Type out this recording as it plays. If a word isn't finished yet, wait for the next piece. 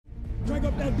Crank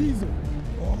up that diesel.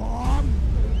 Sean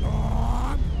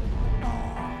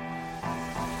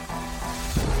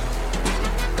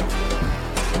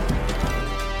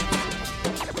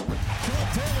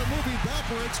Taylor moving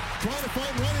backwards, trying to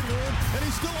find running room, and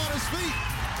he's still on his feet.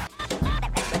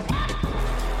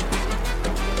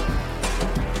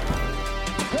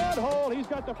 Good hold. He's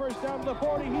got the first down to the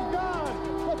 40. He's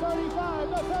gone. The 35,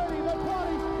 the 30, the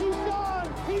 20. He's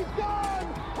gone. He's gone.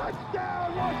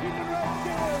 Touchdown, Washington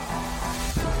Redskins.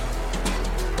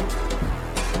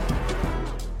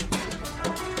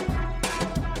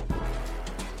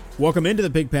 Welcome into the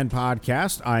Pigpen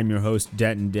Podcast. I'm your host,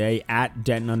 Denton Day, at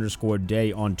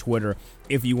Denton_Day on Twitter.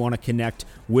 If you want to connect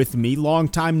with me, long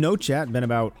time no chat. Been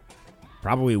about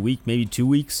probably a week, maybe 2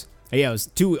 weeks. Yeah, it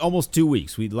was almost 2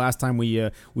 weeks. Last time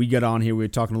we got on here, we were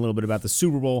talking a little bit about the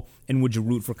Super Bowl and would you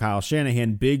root for Kyle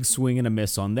Shanahan? Big swing and a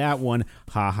miss on that one.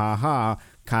 Ha ha ha,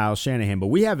 Kyle Shanahan. But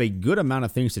we have a good amount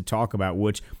of things to talk about,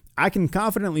 which I can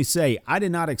confidently say I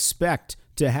did not expect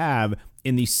to have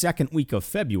in the second week of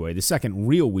February, the second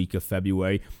real week of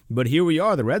February. But here we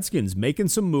are, the Redskins making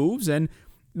some moves and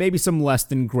maybe some less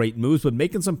than great moves, but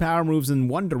making some power moves in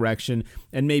one direction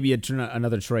and maybe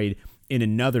another trade in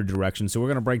another direction. So we're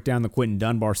going to break down the Quinton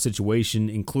Dunbar situation,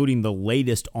 including the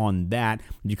latest on that,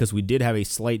 because we did have a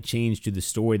slight change to the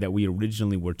story that we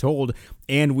originally were told,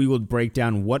 and we will break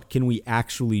down what can we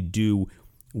actually do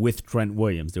with Trent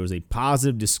Williams. There was a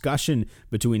positive discussion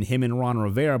between him and Ron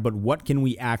Rivera, but what can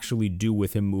we actually do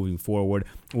with him moving forward?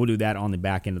 We'll do that on the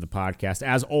back end of the podcast.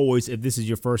 As always, if this is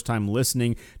your first time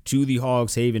listening to the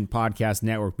Hogs Haven Podcast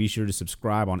Network, be sure to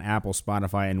subscribe on Apple,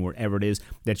 Spotify, and wherever it is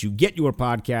that you get your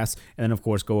podcasts. And then, of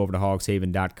course, go over to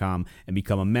hogshaven.com and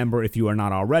become a member if you are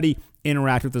not already.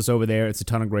 Interact with us over there. It's a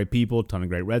ton of great people, a ton of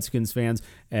great Redskins fans,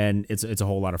 and it's a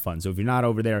whole lot of fun. So if you're not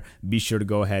over there, be sure to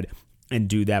go ahead and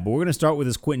do that. But we're going to start with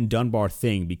this Quinton Dunbar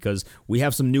thing because we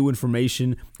have some new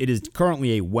information. It is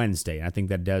currently a Wednesday, and I think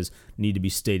that does need to be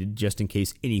stated just in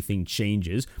case anything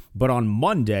changes. But on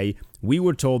Monday, we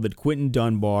were told that Quinton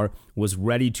Dunbar was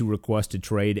ready to request a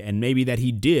trade, and maybe that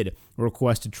he did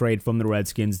request a trade from the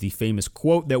Redskins. The famous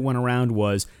quote that went around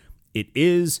was, "It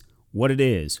is what it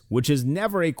is," which is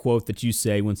never a quote that you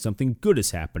say when something good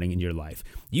is happening in your life.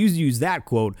 You use that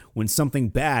quote when something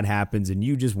bad happens and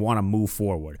you just want to move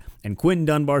forward. And Quinton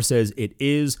Dunbar says it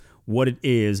is what it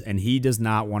is, and he does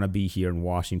not want to be here in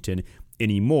Washington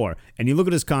anymore. And you look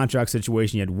at his contract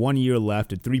situation, he had 1 year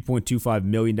left at $3.25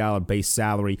 million base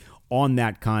salary on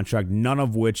that contract, none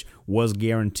of which was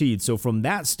guaranteed. So from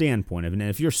that standpoint, and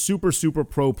if you're super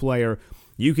pro player,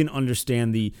 you can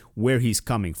understand where he's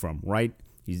coming from, right?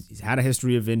 He's had a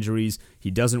history of injuries. He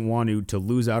doesn't want to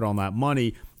lose out on that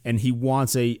money, and he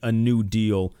wants a new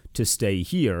deal to stay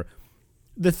here.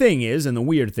 The thing is, and the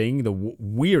weird thing, the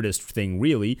weirdest thing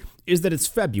really, is that it's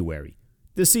February.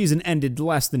 The season ended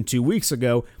less than 2 weeks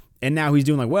ago, and now he's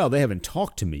doing like, well, they haven't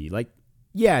talked to me. Like,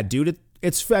 yeah, dude,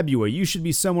 it's February. You should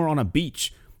be somewhere on a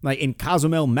beach, like in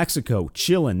Cozumel, Mexico,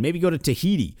 chilling. Maybe go to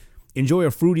Tahiti. Enjoy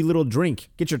a fruity little drink.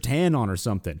 Get your tan on or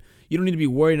something. You don't need to be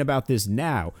worrying about this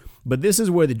now. But this is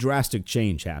where the drastic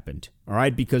change happened, all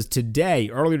right? Because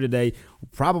earlier today,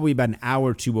 probably about an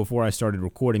hour or two before I started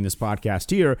recording this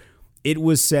podcast here, it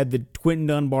was said that Quinton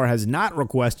Dunbar has not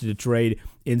requested a trade.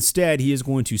 Instead, he is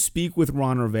going to speak with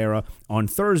Ron Rivera on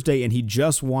Thursday, and he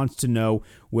just wants to know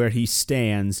where he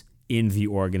stands in the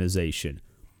organization.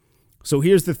 So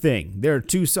here's the thing. There are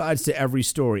two sides to every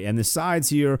story, and the sides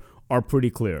here are pretty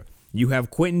clear. You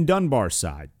have Quinton Dunbar's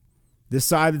side, the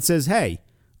side that says, hey,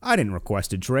 I didn't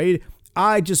request a trade.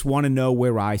 I just want to know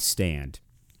where I stand.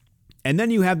 And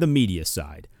then you have the media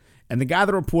side. And the guy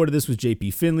that reported this was J.P.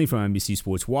 Finley from NBC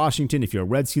Sports Washington. If you're a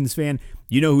Redskins fan,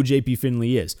 you know who J.P.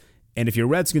 Finley is. And if you're a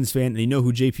Redskins fan and you know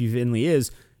who J.P. Finley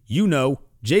is, you know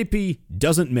J.P.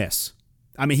 doesn't miss.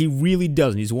 I mean, he really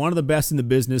doesn't. He's one of the best in the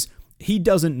business. He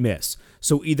doesn't miss.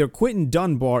 So either Quinton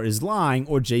Dunbar is lying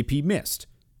or J.P. missed.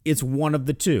 It's one of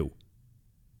the two.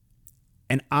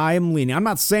 And I'm leaning. I'm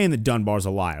not saying that Dunbar's a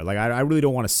liar. Like, I really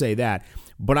don't want to say that.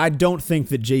 But I don't think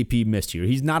that JP missed here.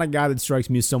 He's not a guy that strikes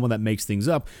me as someone that makes things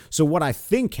up. So what I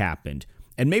think happened,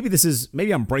 and maybe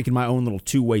I'm breaking my own little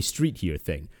two-way street here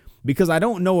thing, because I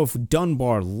don't know if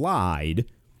Dunbar lied,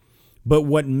 but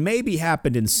what maybe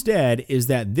happened instead is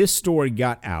that this story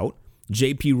got out.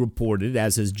 JP reported,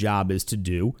 as his job is to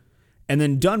do, and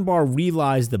then Dunbar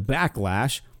realized the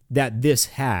backlash that this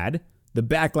had, the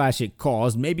backlash it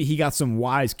caused. Maybe he got some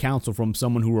wise counsel from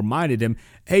someone who reminded him,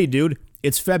 hey, dude,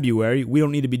 it's February. We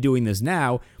don't need to be doing this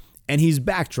now. And he's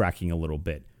backtracking a little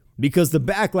bit because the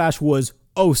backlash was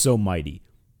oh so mighty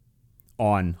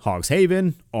on Hogs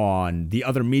Haven, on the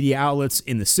other media outlets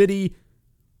in the city.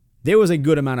 there was a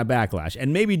good amount of backlash.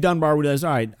 And maybe Dunbar realized,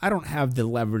 all right, I don't have the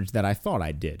leverage that I thought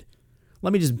I did.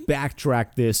 Let me just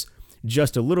backtrack this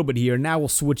just a little bit here. Now we'll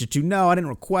switch it to, no, I didn't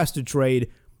request a trade.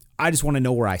 I just want to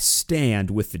know where I stand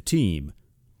with the team.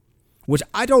 Which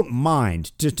I don't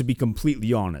mind, just to be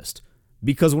completely honest.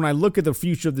 Because when I look at the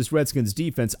future of this Redskins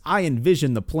defense, I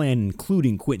envision the plan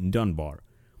including Quinton Dunbar.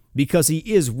 Because he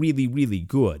is really, really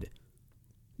good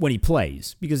when he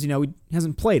plays. Because, he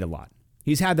hasn't played a lot.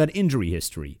 He's had that injury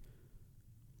history.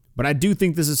 But I do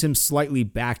think this is him slightly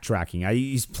backtracking.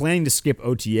 He's planning to skip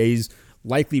OTAs,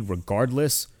 likely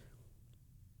regardless.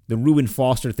 The Reuben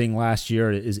Foster thing last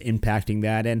year is impacting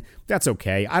that, and that's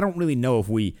okay. I don't really know if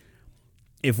we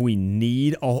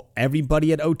need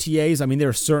everybody at OTAs. I mean, there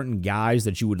are certain guys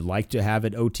that you would like to have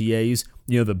at OTAs,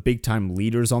 the big-time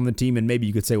leaders on the team, and maybe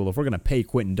you could say, well, if we're going to pay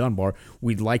Quinton Dunbar,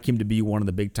 we'd like him to be one of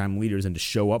the big-time leaders and to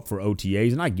show up for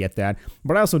OTAs, and I get that.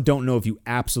 But I also don't know if you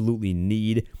absolutely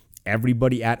need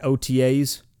everybody at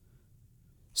OTAs.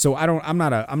 So I'm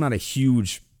not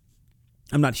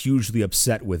hugely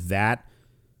upset with that.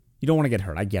 You don't want to get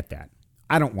hurt. I get that.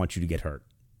 I don't want you to get hurt.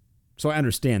 So I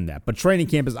understand that. But training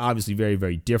camp is obviously very,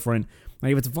 very different.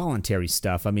 Like if it's voluntary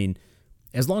stuff, I mean,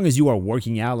 as long as you are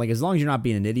working out, like as long as you're not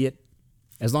being an idiot,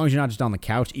 as long as you're not just on the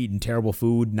couch eating terrible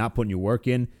food, not putting your work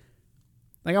in,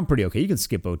 like I'm pretty okay. You can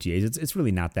skip OTAs. It's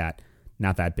really not that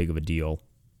big of a deal.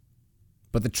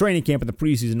 But the training camp and the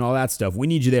preseason and all that stuff, we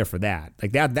need you there for that.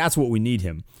 Like that's what we need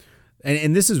him.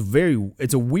 And this is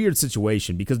it's a weird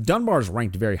situation because Dunbar is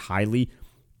ranked very highly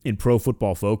in Pro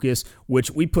Football Focus, which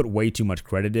we put way too much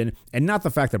credit in. And not the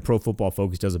fact that Pro Football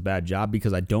Focus does a bad job,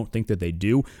 because I don't think that they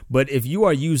do. But if you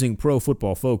are using Pro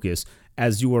Football Focus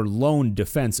as your lone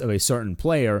defense of a certain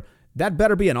player, that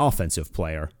better be an offensive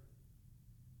player.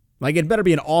 Like, it better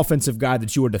be an offensive guy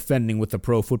that you are defending with the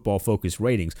Pro Football Focus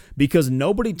ratings, because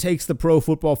nobody takes the Pro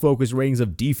Football Focus ratings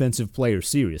of defensive players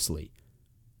seriously,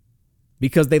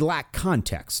 because they lack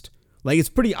context. Like, it's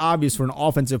pretty obvious for an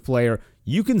offensive player,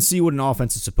 you can see what an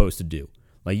offense is supposed to do.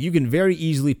 Like, you can very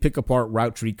easily pick apart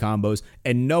route tree combos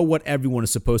and know what everyone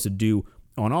is supposed to do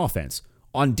on offense.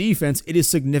 On defense, it is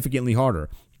significantly harder.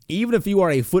 Even if you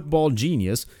are a football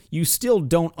genius, you still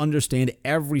don't understand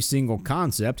every single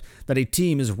concept that a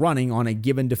team is running on a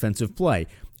given defensive play.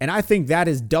 And I think that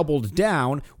is doubled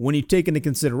down when you take into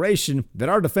consideration that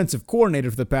our defensive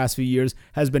coordinator for the past few years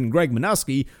has been Greg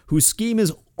Minuski, whose scheme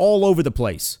is all over the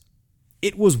place.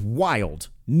 It was wild,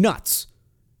 nuts.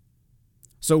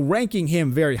 So ranking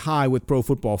him very high with Pro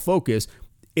Football Focus,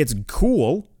 it's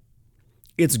cool.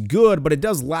 It's good, but it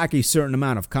does lack a certain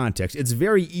amount of context. It's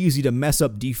very easy to mess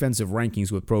up defensive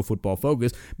rankings with Pro Football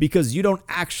Focus because you don't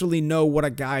actually know what a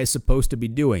guy is supposed to be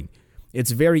doing.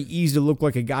 It's very easy to look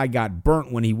like a guy got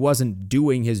burnt when he wasn't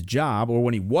doing his job, or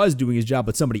when he was doing his job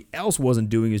but somebody else wasn't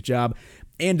doing his job,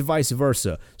 and vice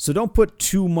versa. So don't put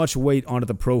too much weight onto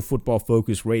the Pro Football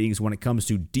Focus ratings when it comes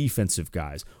to defensive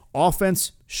guys.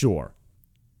 Offense, sure.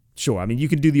 Sure, I mean, you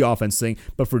can do the offense thing,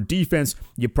 but for defense,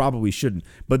 you probably shouldn't.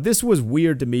 But this was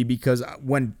weird to me because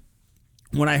when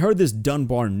I heard this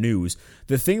Dunbar news,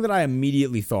 the thing that I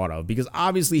immediately thought of, because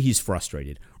obviously he's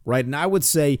frustrated, right? And I would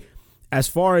say, as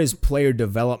far as player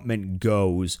development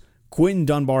goes, Quinton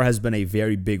Dunbar has been a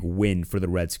very big win for the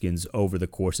Redskins over the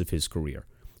course of his career.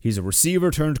 He's a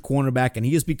receiver turned cornerback, and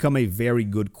he has become a very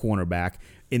good cornerback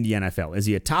in the NFL. Is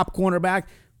he a top cornerback?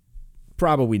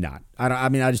 Probably not. I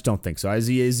just don't think so. Is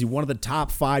he one of the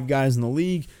top 5 guys in the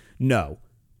league? No.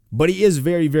 But he is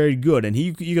very, very good, and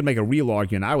you can make a real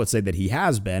argument. I would say that he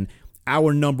has been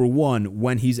our number one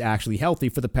when he's actually healthy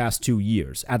for the past 2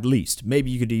 years, at least. Maybe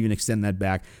you could even extend that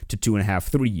back to 2.5,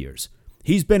 3 years.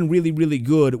 He's been really, really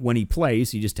good when he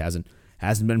plays. He just hasn't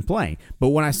been playing. But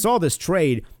when I saw this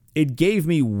trade, it gave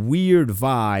me weird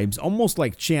vibes, almost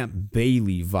like Champ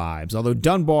Bailey vibes, although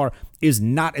Dunbar is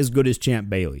not as good as Champ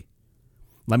Bailey.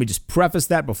 Let me just preface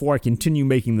that before I continue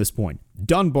making this point.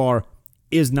 Dunbar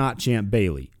is not Champ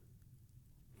Bailey.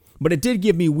 But it did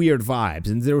give me weird vibes,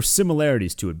 and there were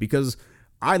similarities to it, because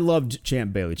I loved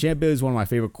Champ Bailey. Champ Bailey is one of my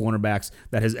favorite cornerbacks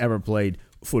that has ever played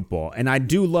football. And I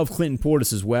do love Clinton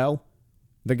Portis as well,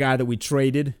 the guy that we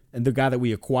traded and the guy that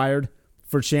we acquired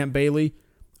for Champ Bailey.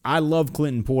 I love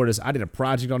Clinton Portis. I did a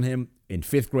project on him in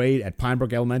 5th grade at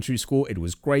Pinebrook Elementary School. It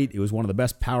was great. It was one of the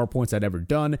best PowerPoints I'd ever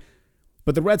done.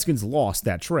 But the Redskins lost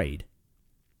that trade.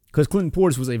 Because Clinton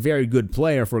Portis was a very good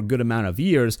player for a good amount of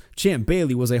years. Champ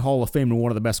Bailey was a Hall of Famer and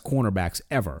one of the best cornerbacks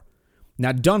ever.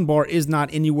 Now, Dunbar is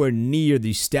not anywhere near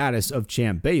the status of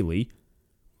Champ Bailey,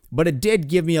 but it did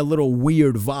give me a little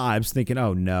weird vibes, thinking,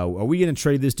 oh no, are we going to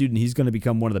trade this dude and he's going to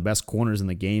become one of the best corners in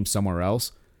the game somewhere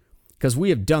else? Because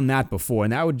we have done that before,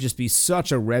 and that would just be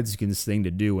such a Redskins thing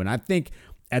to do. And I think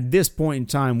At this point in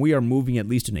time, we are moving at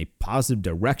least in a positive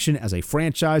direction as a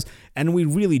franchise, and we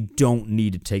really don't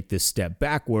need to take this step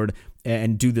backward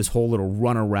and do this whole little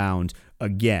runaround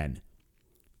again.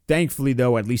 Thankfully,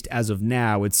 though, at least as of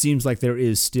now, it seems like there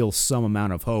is still some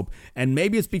amount of hope, and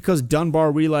maybe it's because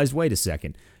Dunbar realized, wait a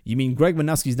second, you mean Greg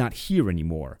Manusky's not here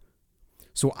anymore?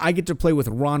 So I get to play with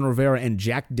Ron Rivera and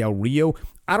Jack Del Rio.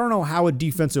 I don't know how a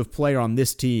defensive player on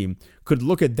this team could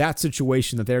look at that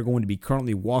situation that they're going to be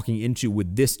currently walking into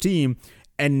with this team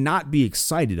and not be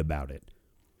excited about it.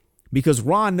 Because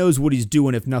Ron knows what he's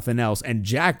doing, if nothing else, and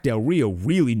Jack Del Rio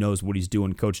really knows what he's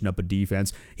doing coaching up a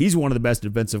defense. He's one of the best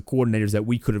defensive coordinators that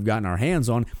we could have gotten our hands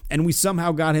on, and we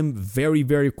somehow got him very,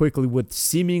 very quickly with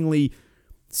seemingly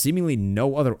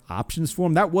no other options for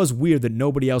him. That was weird that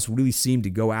nobody else really seemed to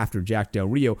go after Jack Del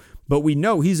Rio, but we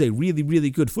know he's a really, really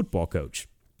good football coach.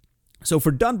 So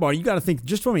for Dunbar, you got to think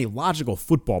just from a logical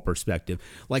football perspective,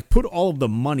 like put all of the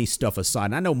money stuff aside.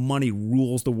 And I know money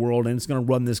rules the world and it's going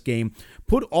to run this game.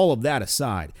 Put all of that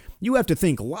aside. You have to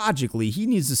think logically he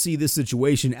needs to see this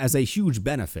situation as a huge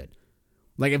benefit.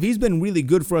 Like if he's been really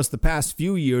good for us the past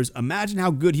few years, imagine how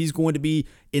good he's going to be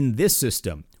in this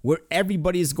system where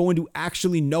everybody is going to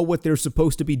actually know what they're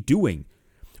supposed to be doing.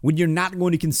 When you're not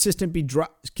going to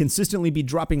consistently be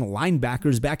dropping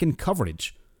linebackers back in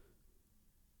coverage.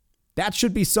 That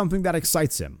should be something that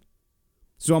excites him.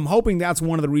 So I'm hoping that's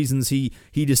one of the reasons he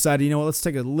decided, let's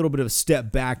take a little bit of a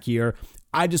step back here.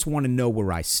 I just want to know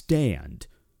where I stand.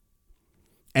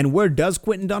 And where does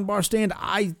Quinton Dunbar stand?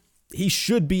 He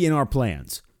should be in our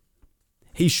plans.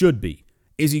 He should be.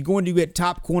 Is he going to get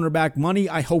top cornerback money?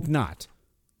 I hope not.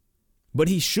 But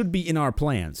he should be in our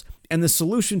plans. And the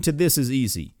solution to this is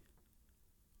easy.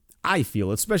 I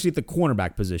feel, especially at the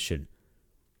cornerback position.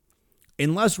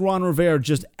 Unless Ron Rivera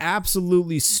just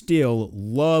absolutely still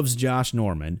loves Josh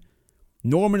Norman,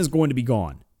 Norman is going to be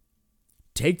gone.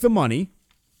 Take the money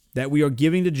that we are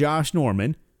giving to Josh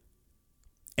Norman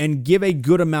and give a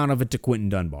good amount of it to Quinton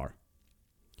Dunbar.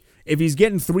 If he's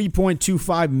getting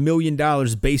 $3.25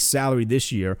 million base salary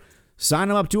this year,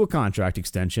 sign him up to a contract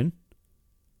extension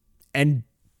and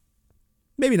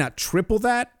maybe not triple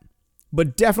that,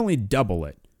 but definitely double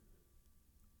it.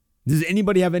 Does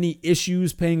anybody have any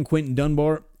issues paying Quinton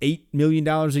Dunbar $8 million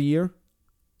a year?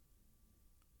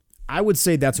 I would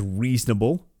say that's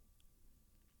reasonable.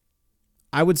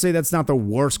 I would say that's not the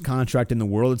worst contract in the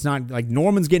world. It's not like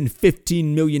Norman's getting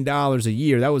 $15 million a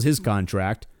year. That was his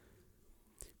contract.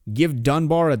 Give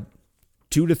Dunbar a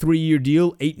 2 to 3 year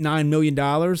deal, $8-9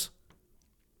 million.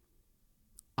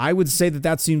 I would say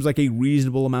that seems like a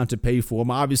reasonable amount to pay for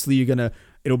him. Obviously,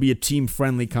 it'll be a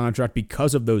team-friendly contract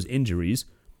because of those injuries.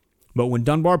 But when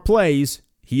Dunbar plays,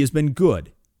 he has been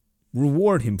good.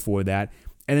 Reward him for that.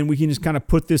 And then we can just kind of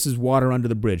put this as water under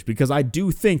the bridge. Because I do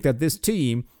think that this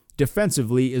team,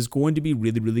 defensively, is going to be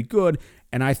really, really good.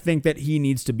 And I think that he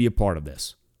needs to be a part of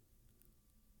this.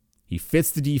 He fits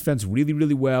the defense really,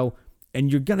 really well. And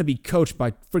you're going to be coached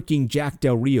by freaking Jack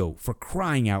Del Rio, for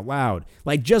crying out loud.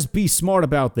 Like, just be smart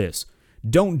about this.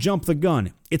 Don't jump the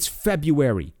gun. It's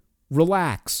February.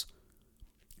 Relax.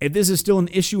 If this is still an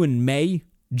issue in May,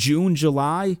 June,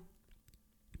 July,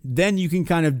 then you can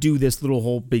kind of do this little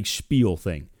whole big spiel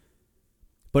thing.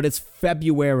 But it's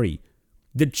February.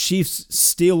 The Chiefs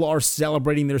still are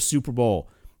celebrating their Super Bowl.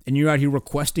 And you're out here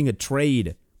requesting a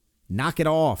trade. Knock it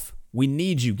off. We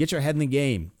need you. Get your head in the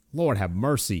game. Lord have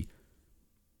mercy.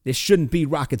 This shouldn't be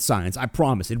rocket science. I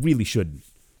promise. It really shouldn't.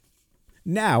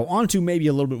 Now, on to maybe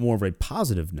a little bit more of a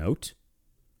positive note.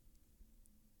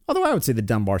 Although I would say the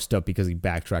Dunbar stuff, because he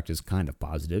backtracked, is kind of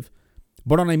positive.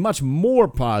 But on a much more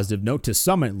positive note, to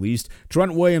some at least,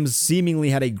 Trent Williams seemingly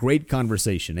had a great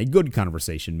conversation, a good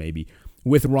conversation maybe,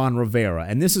 with Ron Rivera.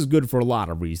 And this is good for a lot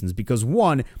of reasons. Because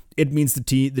one, it means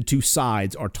the two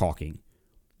sides are talking.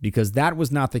 Because that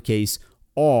was not the case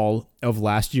all of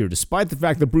last year. Despite the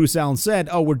fact that Bruce Allen said,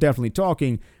 we're definitely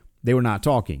talking, they were not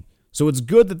talking. So it's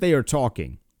good that they are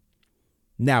talking.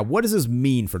 Now, what does this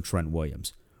mean for Trent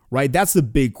Williams? Right? That's the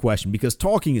big question, because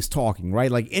talking is talking, right?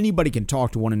 Like, anybody can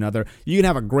talk to one another. You can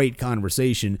have a great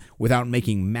conversation without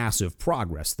making massive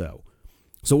progress, though.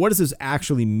 So what does this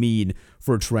actually mean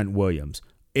for Trent Williams?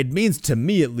 It means, to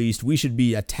me at least, we should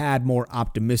be a tad more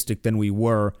optimistic than we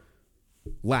were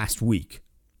last week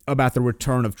about the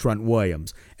return of Trent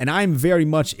Williams. And I'm very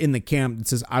much in the camp that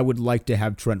says I would like to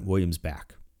have Trent Williams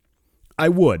back. I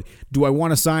would. Do I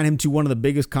want to sign him to one of the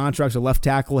biggest contracts a left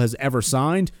tackle has ever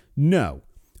signed? No.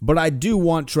 But I do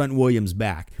want Trent Williams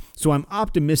back. So I'm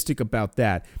optimistic about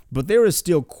that. But there is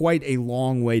still quite a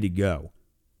long way to go.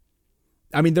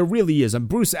 I mean, there really is. And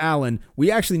Bruce Allen, we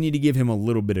actually need to give him a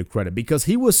little bit of credit, because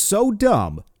he was so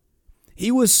dumb.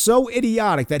 He was so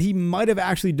idiotic that he might have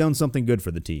actually done something good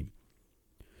for the team.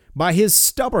 By his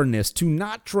stubbornness to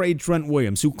not trade Trent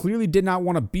Williams, who clearly did not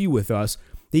want to be with us,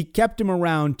 he kept him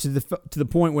around to the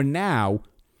point where now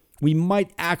we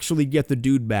might actually get the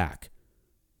dude back.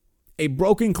 A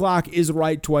broken clock is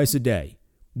right twice a day.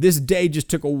 This day just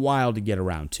took a while to get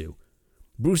around to.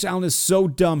 Bruce Allen is so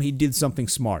dumb he did something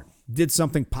smart, did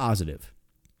something positive.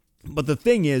 But the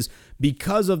thing is,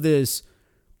 because of Bruce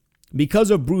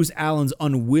Allen's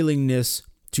unwillingness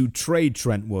to trade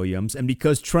Trent Williams, and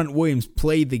because Trent Williams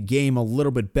played the game a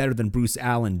little bit better than Bruce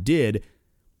Allen did,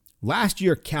 last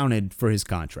year counted for his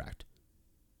contract.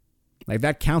 Like,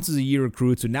 that counts as a year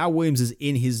accrued, so now Williams is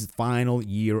in his final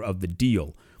year of the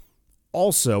deal.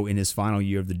 Also, in his final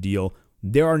year of the deal,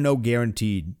 there are no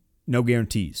guarantees. No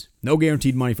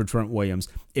guaranteed money for Trent Williams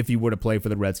if he were to play for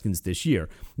the Redskins this year.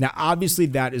 Now, obviously,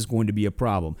 that is going to be a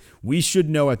problem. We should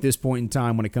know at this point in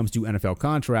time when it comes to NFL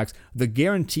contracts, the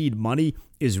guaranteed money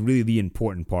is really the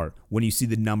important part when you see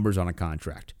the numbers on a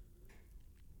contract.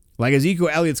 Like, Ezekiel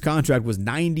Elliott's contract was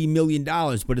 $90 million,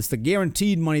 but it's the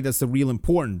guaranteed money that's the real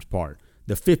important part,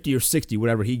 the 50 or 60,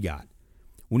 whatever he got.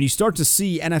 When you start to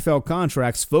see NFL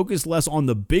contracts, focus less on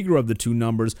the bigger of the two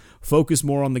numbers, focus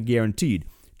more on the guaranteed.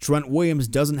 Trent Williams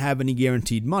doesn't have any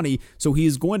guaranteed money, so he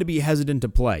is going to be hesitant to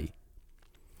play.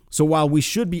 So while we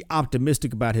should be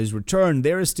optimistic about his return,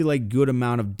 there is still a good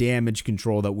amount of damage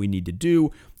control that we need to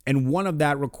do, and one of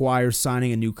that requires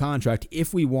signing a new contract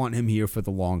if we want him here for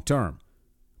the long term.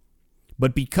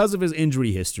 But because of his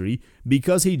injury history,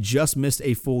 because he just missed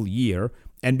a full year,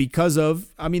 and because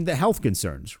of, the health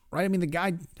concerns, right? The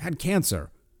guy had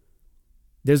cancer.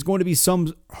 There's going to be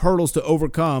some hurdles to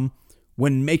overcome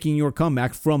when making your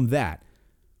comeback from that.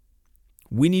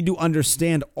 We need to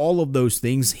understand all of those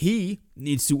things. He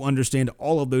needs to understand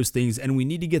all of those things, and we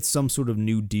need to get some sort of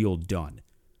new deal done.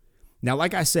 Now,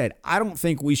 like I said, I don't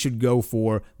think we should go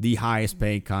for the highest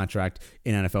paying contract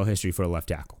in NFL history for a left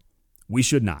tackle. We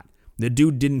should not. The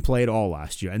dude didn't play at all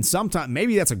last year, and sometimes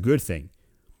maybe that's a good thing.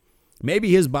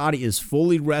 Maybe his body is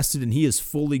fully rested and he is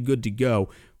fully good to go,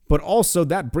 but also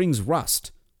that brings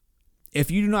rust.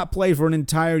 If you do not play for an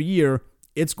entire year,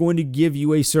 it's going to give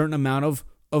you a certain amount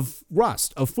of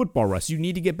rust, of football rust. You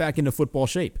need to get back into football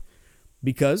shape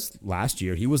because last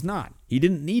year he was not. He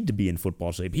didn't need to be in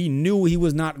football shape. He knew he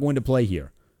was not going to play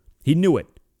here. He knew it.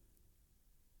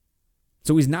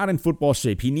 So he's not in football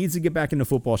shape. He needs to get back into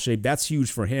football shape. That's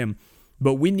huge for him.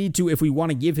 But we need to, if we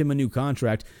want to give him a new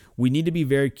contract, we need to be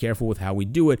very careful with how we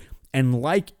do it. And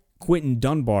like Quinton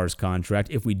Dunbar's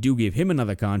contract, if we do give him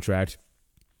another contract,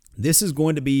 this is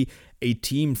going to be a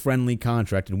team-friendly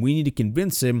contract, and we need to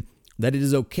convince him that it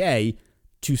is okay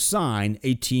to sign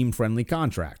a team-friendly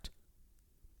contract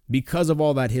because of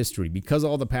all that history, because of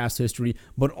all the past history,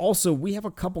 but also we have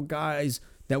a couple guys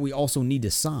that we also need to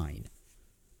sign.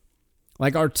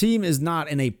 Like, our team is not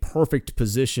in a perfect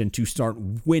position to start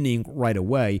winning right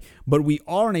away, but we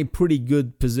are in a pretty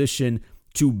good position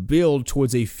to build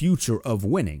towards a future of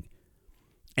winning.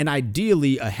 And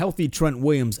ideally, a healthy Trent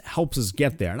Williams helps us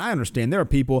get there. And I understand there are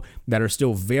people that are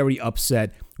still very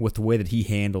upset with the way that he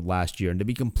handled last year. And to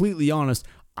be completely honest,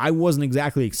 I wasn't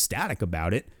exactly ecstatic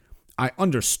about it. I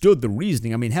understood the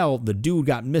reasoning. Hell, the dude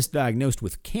got misdiagnosed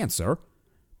with cancer.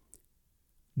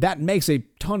 That makes a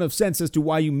ton of sense as to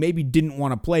why you maybe didn't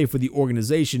want to play for the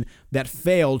organization that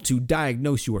failed to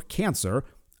diagnose your cancer.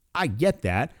 I get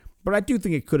that, but I do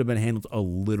think it could have been handled a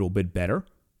little bit better.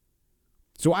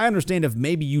 So I understand if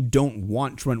maybe you don't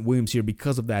want Trent Williams here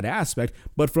because of that aspect,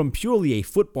 but from purely a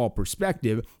football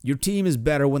perspective, your team is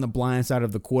better when the blind side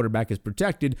of the quarterback is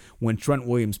protected. When Trent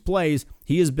Williams plays,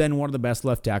 he has been one of the best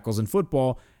left tackles in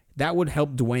football. That would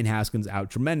help Dwayne Haskins out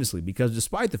tremendously because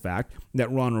despite the fact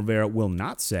that Ron Rivera will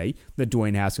not say that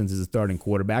Dwayne Haskins is a starting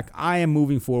quarterback, I am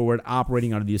moving forward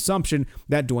operating under the assumption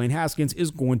that Dwayne Haskins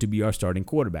is going to be our starting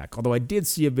quarterback. Although I did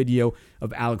see a video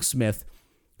of Alex Smith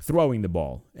throwing the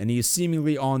ball, and he is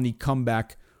seemingly on the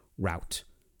comeback route,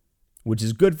 which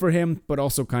is good for him, but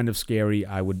also kind of scary.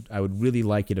 I would really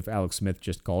like it if Alex Smith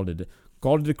just called it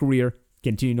a career,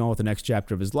 continued on with the next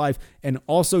chapter of his life, and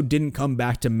also didn't come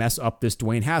back to mess up this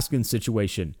Dwayne Haskins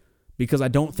situation, because I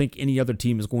don't think any other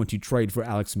team is going to trade for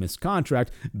Alex Smith's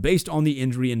contract based on the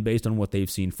injury and based on what they've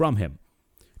seen from him.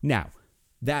 Now,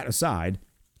 that aside,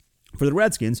 for the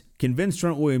Redskins, convince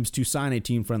Trent Williams to sign a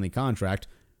team-friendly contract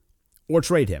or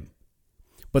trade him.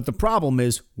 But the problem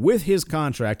is, with his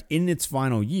contract in its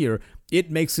final year,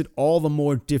 it makes it all the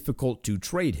more difficult to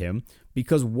trade him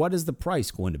because what is the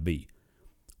price going to be?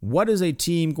 What is a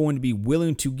team going to be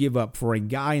willing to give up for a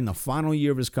guy in the final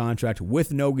year of his contract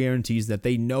with no guarantees that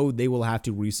they know they will have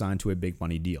to re-sign to a big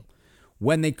money deal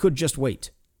when they could just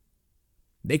wait?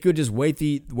 They could just wait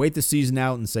the season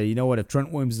out and say, you know what, if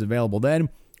Trent Williams is available then,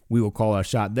 we will call our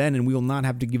shot then, and we will not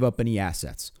have to give up any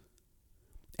assets.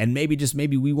 And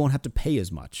maybe we won't have to pay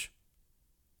as much.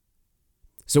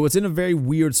 So it's in a very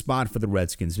weird spot for the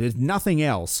Redskins. If nothing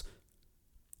else,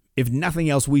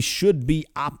 we should be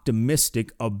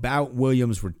optimistic about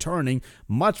Williams returning,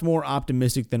 much more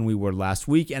optimistic than we were last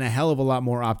week, and a hell of a lot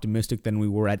more optimistic than we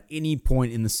were at any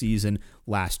point in the season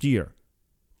last year.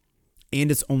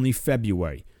 And it's only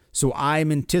February. So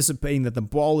I'm anticipating that the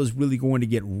ball is really going to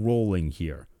get rolling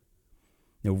here.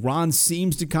 Now, Ron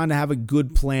seems to kind of have a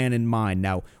good plan in mind.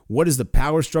 Now, what is the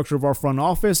power structure of our front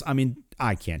office? I mean,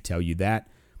 I can't tell you that.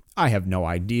 I have no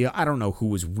idea. I don't know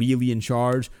who is really in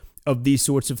charge of these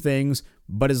sorts of things.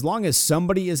 But as long as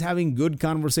somebody is having good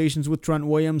conversations with Trent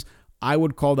Williams, I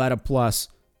would call that a plus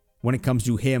when it comes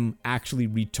to him actually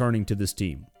returning to this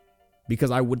team.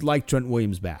 Because I would like Trent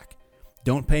Williams back.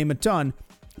 Don't pay him a ton,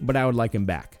 but I would like him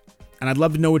back. And I'd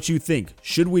love to know what you think.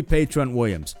 Should we pay Trent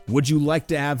Williams? Would you like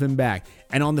to have him back?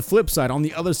 And on the flip side, on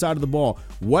the other side of the ball,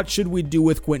 what should we do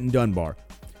with Quinton Dunbar?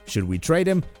 Should we trade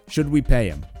him? Should we pay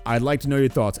him? I'd like to know your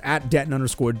thoughts at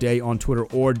Denton_Day on Twitter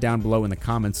or down below in the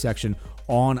comments section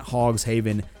on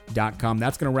hogshaven.com.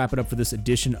 That's going to wrap it up for this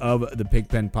edition of the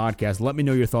Pigpen Podcast. Let me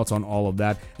know your thoughts on all of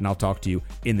that, and I'll talk to you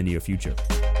in the near future.